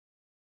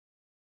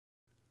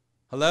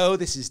Hello,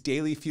 this is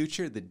Daily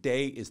Future. The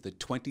day is the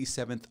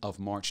 27th of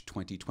March,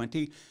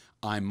 2020.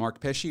 I'm Mark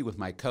Pesce with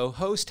my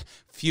co-host,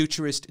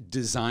 futurist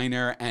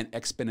designer and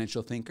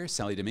exponential thinker,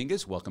 Sally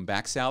Dominguez. Welcome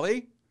back,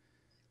 Sally.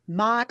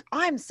 Mark,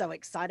 I'm so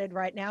excited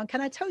right now.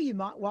 Can I tell you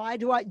why?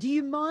 Do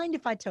you mind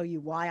if I tell you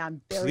why I'm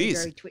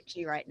very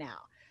twitchy right now?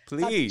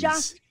 Please. So I've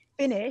just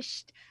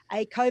finished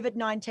a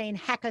COVID-19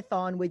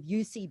 hackathon with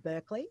UC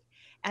Berkeley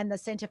and the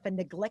Center for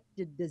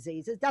Neglected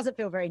Diseases. Doesn't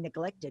feel very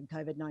neglected,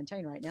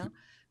 COVID-19 right now,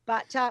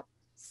 but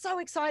so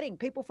exciting.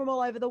 People from all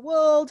over the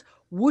world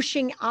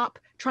whooshing up,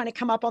 trying to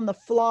come up on the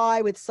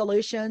fly with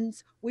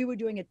solutions. We were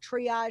doing a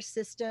triage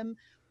system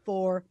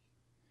for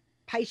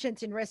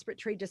patients in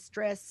respiratory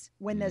distress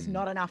when there's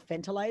not enough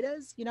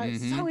ventilators. You know,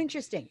 it's so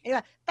interesting.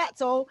 Anyway,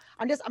 that's all.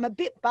 I'm a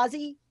bit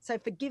buzzy, so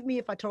forgive me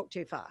if I talk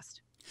too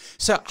fast.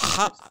 So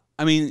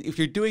if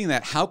you're doing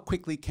that, how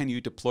quickly can you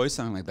deploy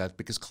something like that?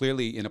 Because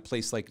clearly in a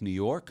place like New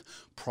York,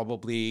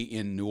 probably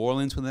in New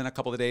Orleans within a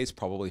couple of days,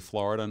 probably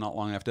Florida not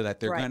long after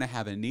that, they're going to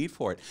have a need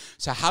for it.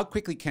 So how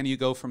quickly can you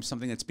go from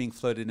something that's being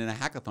floated in a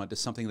hackathon to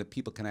something that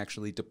people can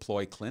actually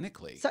deploy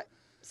clinically?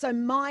 So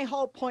my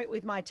whole point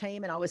with my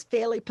team, and I was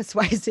fairly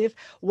persuasive,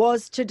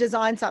 was to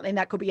design something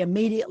that could be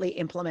immediately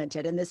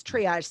implemented. And this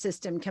triage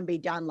system can be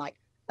done like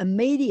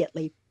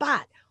immediately.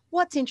 But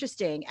what's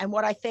interesting and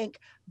what I think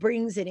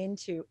brings it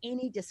into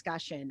any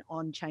discussion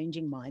on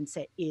changing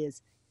mindset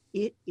is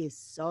it is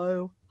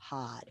so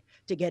hard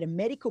to get a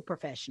medical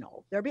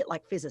professional. They're a bit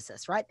like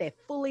physicists, right? They're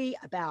fully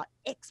about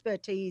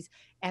expertise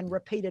and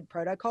repeated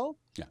protocol.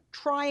 Yeah.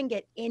 Try and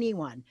get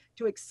anyone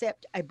to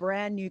accept a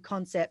brand new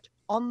concept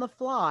on the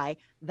fly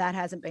that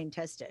hasn't been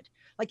tested.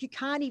 Like, you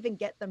can't even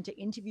get them to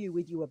interview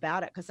with you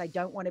about it because they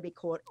don't want to be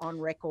caught on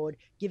record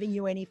giving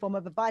you any form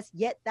of advice.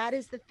 Yet that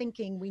is the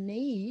thinking we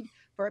need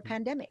for a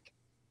pandemic.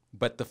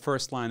 But the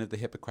first line of the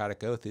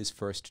Hippocratic Oath is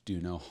first do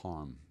no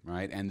harm,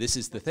 right? And this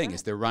is the thing,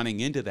 is they're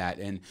running into that.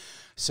 And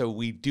so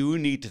we do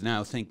need to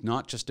now think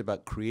not just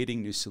about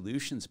creating new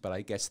solutions, but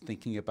I guess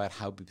thinking about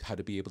how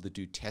to be able to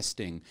do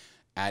testing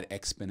at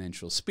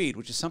exponential speed,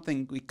 which is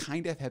something we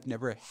kind of have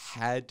never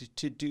had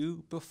to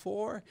do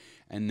before.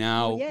 And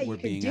now we're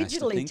being asked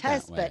to think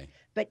that way.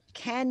 But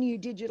can you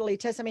digitally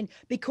test? I mean,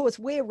 because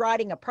we're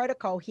writing a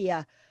protocol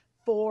here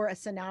for a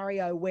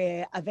scenario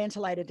where a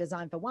ventilator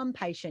designed for one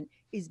patient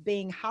is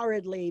being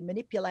hurriedly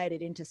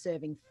manipulated into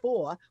serving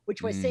 4,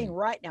 which we're seeing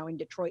right now in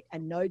Detroit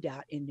and no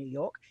doubt in New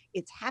York.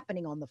 It's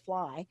happening on the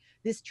fly.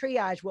 This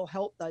triage will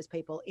help those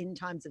people in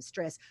times of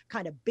stress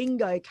kind of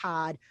bingo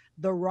card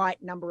the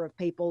right number of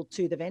people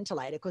to the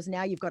ventilator, because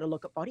now you've got to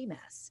look at body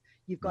mass.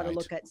 You've got to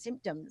look at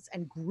symptoms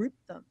and group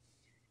them.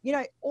 You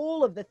know,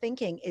 all of the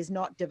thinking is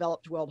not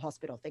developed world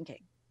hospital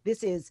thinking.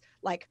 This is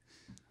like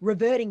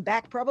reverting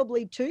back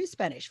probably to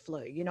Spanish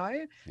flu, you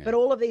know, but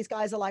all of these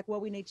guys are like, well,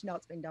 we need to know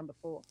it's been done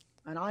before.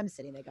 And I'm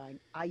sitting there going,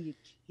 are you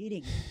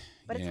kidding?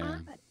 But it's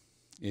hard.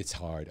 It's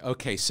hard.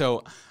 Okay,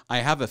 so I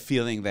have a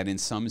feeling that in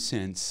some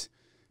sense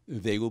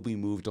they will be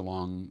moved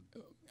along,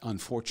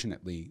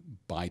 unfortunately,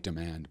 by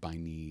demand, by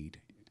need.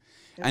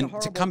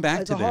 To come back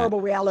to that, it's a horrible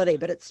reality,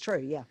 but it's true,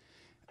 yeah.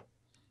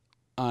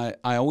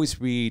 I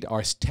always read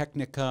Ars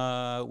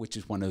Technica, which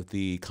is one of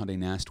the Condé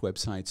Nast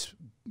websites,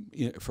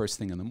 first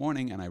thing in the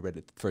morning, and I read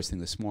it first thing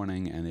this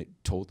morning, and it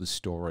told the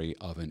story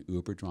of an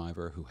Uber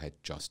driver who had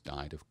just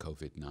died of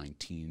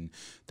COVID-19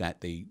 that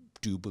they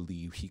do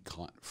believe he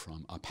caught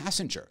from a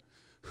passenger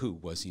who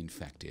was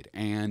infected.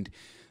 And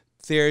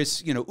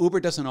there's, Uber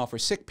doesn't offer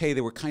sick pay.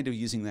 They were kind of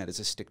using that as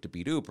a stick to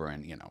beat Uber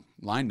and,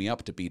 line me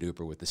up to beat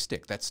Uber with the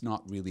stick. That's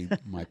not really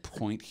my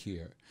point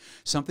here.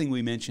 Something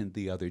we mentioned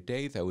the other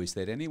day, though, is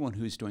that anyone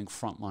who's doing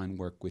frontline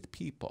work with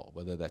people,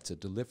 whether that's a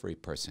delivery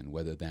person,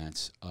 whether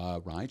that's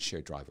a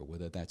rideshare driver,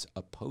 whether that's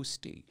a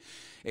postie,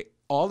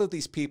 all of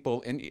these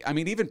people, and I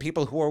mean, even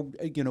people who are,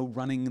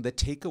 running the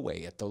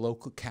takeaway at the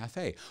local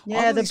cafe.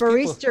 Yeah, the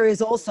barista is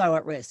also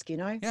at risk,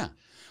 Yeah.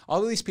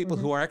 All of these people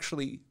who are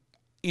actually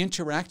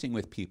interacting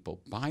with people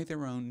by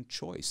their own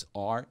choice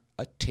are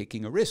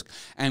taking a risk,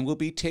 and will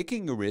be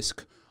taking a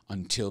risk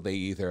until they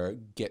either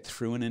get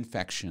through an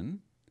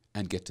infection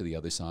and get to the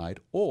other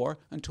side, or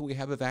until we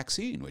have a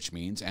vaccine, which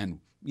means, and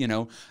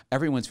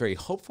everyone's very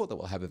hopeful that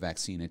we'll have a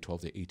vaccine in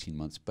 12 to 18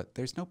 months, but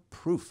there's no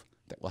proof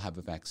that we'll have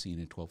a vaccine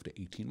in 12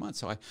 to 18 months.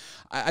 So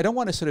I don't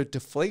want to sort of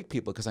deflate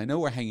people, because I know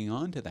we're hanging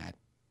on to that,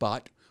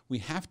 but we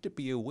have to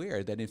be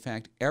aware that, in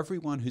fact,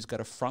 everyone who's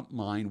got a front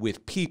line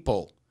with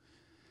people,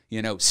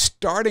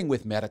 starting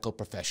with medical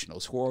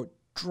professionals who are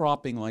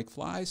dropping like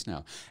flies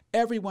now.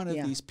 Every one of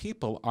these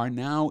people are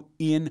now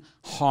in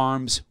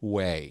harm's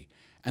way.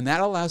 And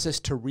that allows us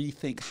to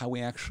rethink how we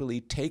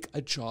actually take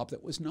a job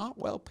that was not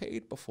well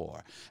paid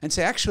before and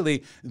say,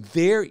 actually,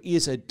 there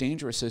is a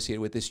danger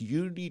associated with this.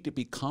 You need to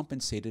be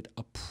compensated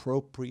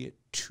appropriate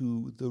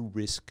to the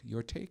risk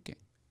you're taking.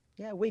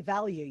 Yeah, we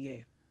value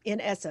you. In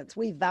essence,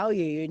 we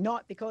value you,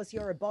 not because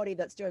you're a body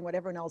that's doing what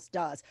everyone else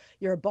does.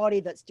 You're a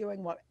body that's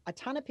doing what a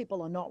ton of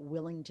people are not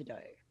willing to do.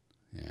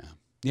 Yeah.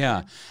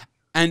 Yeah.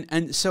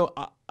 And so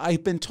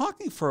I've been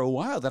talking for a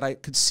while that I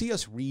could see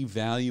us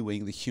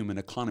revaluing the human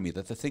economy,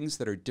 that the things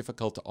that are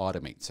difficult to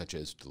automate, such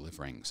as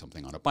delivering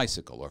something on a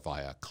bicycle or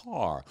via a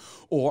car,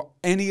 or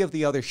any of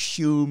the other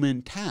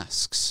human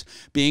tasks,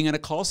 being in a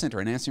call center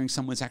and answering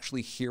someone's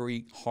actually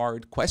hairy,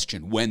 hard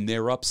question when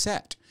they're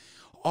upset.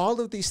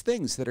 All of these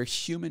things that are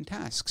human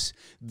tasks,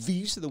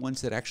 these are the ones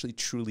that are actually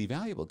truly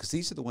valuable, because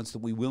these are the ones that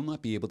we will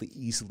not be able to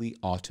easily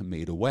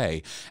automate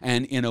away.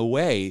 And in a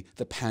way,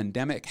 the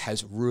pandemic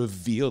has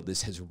revealed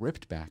this, has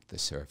ripped back the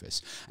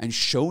surface and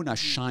shown us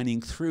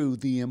shining through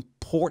the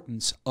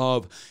importance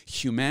of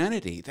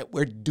humanity, that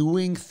we're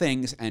doing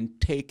things and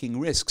taking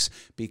risks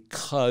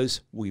because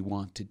we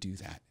want to do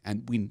that.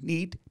 And we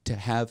need to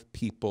have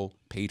people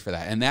paid for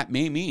that. And that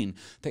may mean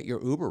that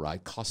your Uber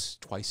ride costs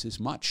twice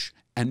as much.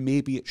 And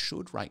maybe it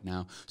should right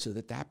now, so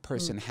that that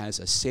person has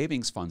a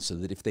savings fund, so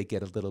that if they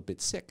get a little bit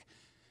sick,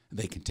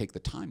 they can take the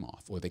time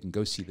off, or they can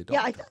go see the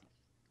doctor. Yeah,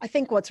 I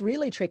think what's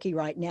really tricky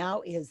right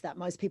now is that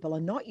most people are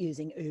not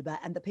using Uber,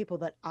 and the people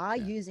that are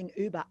using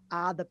Uber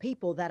are the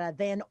people that are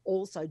then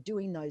also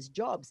doing those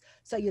jobs.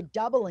 So you're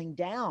doubling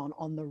down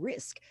on the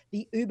risk.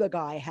 The Uber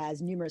guy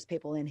has numerous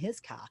people in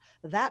his car.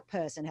 That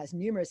person has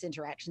numerous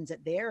interactions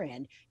at their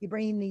end. You're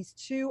bringing these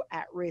two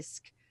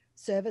at-risk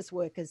service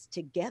workers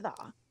together.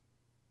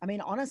 I mean,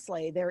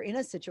 honestly, they're in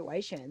a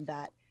situation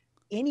that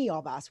any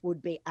of us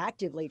would be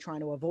actively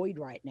trying to avoid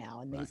right now.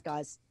 And these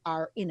guys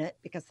are in it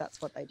because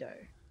that's what they do.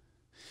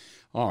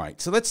 All right.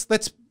 So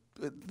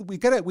we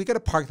gotta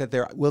park that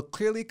there. We'll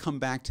clearly come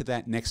back to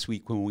that next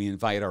week when we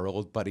invite our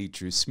old buddy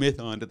Drew Smith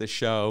onto the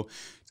show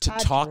to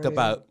talk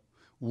about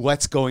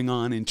what's going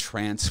on in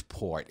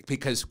transport,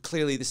 because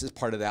clearly this is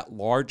part of that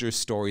larger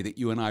story that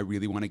you and I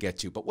really want to get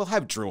to. But we'll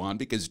have Drew on,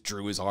 because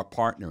Drew is our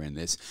partner in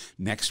this,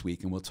 next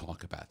week, and we'll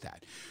talk about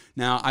that.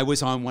 Now, I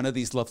was on one of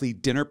these lovely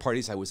dinner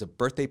parties. I was a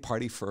birthday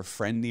party for a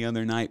friend the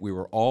other night. We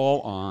were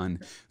all on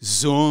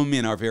Zoom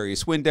in our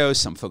various windows.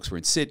 Some folks were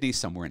in Sydney,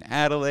 some were in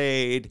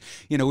Adelaide.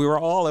 You know, we were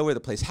all over the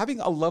place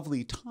having a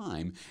lovely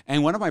time.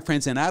 And one of my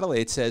friends in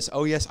Adelaide says,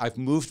 "Oh yes, I've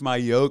moved my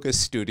yoga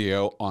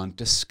studio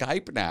onto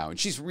Skype now." And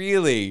she's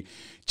really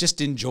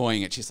just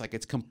enjoying it. She's like,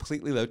 it's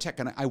completely low tech.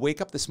 And I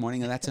wake up this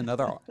morning, and that's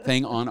another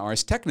thing on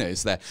Ars Technica,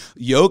 is that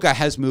yoga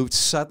has moved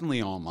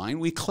suddenly online.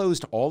 We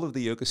closed all of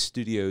the yoga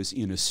studios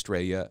in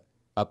Australia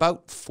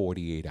about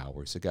 48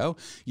 hours ago.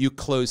 You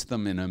closed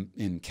them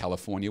in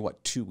California,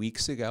 what, 2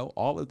 weeks ago?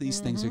 All of these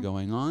things are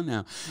going on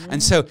now.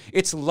 And so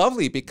it's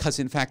lovely, because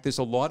in fact, there's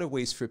a lot of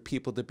ways for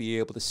people to be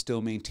able to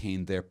still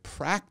maintain their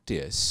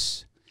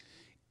practice.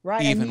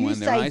 Right, even and you when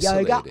they're say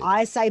isolated. yoga,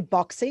 I say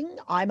boxing.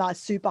 I'm a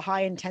super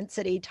high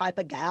intensity type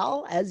of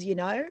gal, as you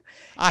know.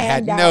 I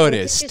had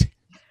noticed.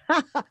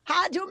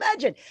 Hard to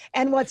imagine.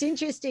 And what's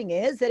interesting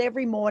is that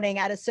every morning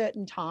at a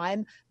certain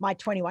time, my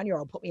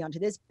 21-year-old put me onto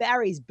this.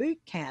 Barry's Boot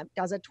Camp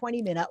does a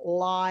 20-minute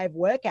live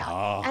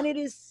workout, and it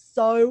is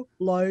so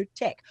low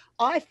tech.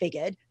 I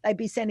figured they'd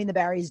be sending the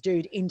Barry's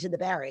dude into the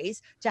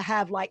Barry's to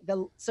have like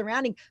the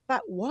surrounding.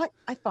 But what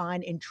I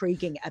find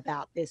intriguing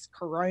about this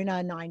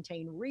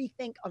Corona-19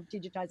 rethink of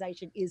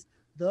digitization is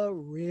the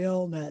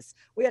realness.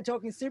 We are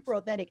talking super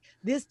authentic.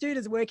 This dude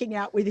is working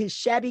out with his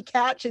shabby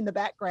couch in the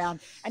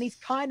background, and he's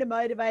kind of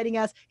motivating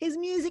us. His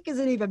music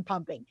isn't even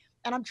pumping.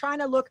 And I'm trying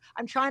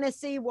to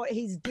see what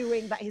he's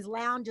doing, but his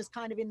lounge is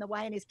kind of in the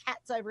way and his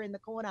cat's over in the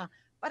corner.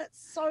 But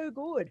it's so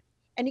good.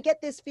 And you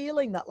get this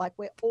feeling that like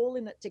we're all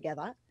in it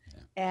together,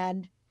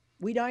 and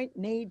we don't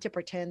need to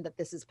pretend that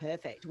this is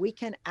perfect. We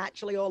can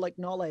actually all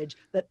acknowledge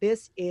that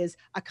this is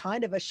a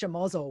kind of a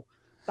schmozzle,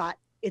 but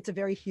it's a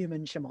very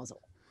human schmozzle.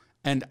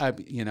 And,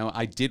 you know,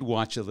 I did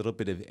watch a little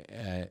bit of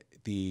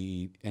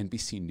the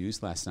NBC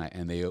News last night,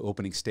 and the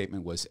opening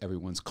statement was,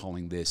 everyone's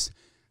calling this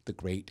the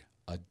Great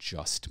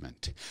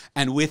Adjustment.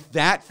 And with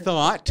that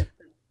thought,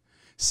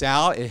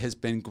 Sal, it has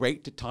been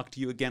great to talk to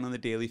you again on the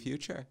Daily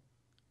Future.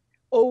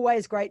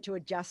 Always great to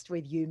adjust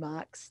with you,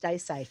 Mark. Stay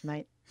safe,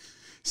 mate.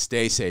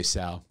 Stay safe,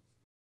 Sal.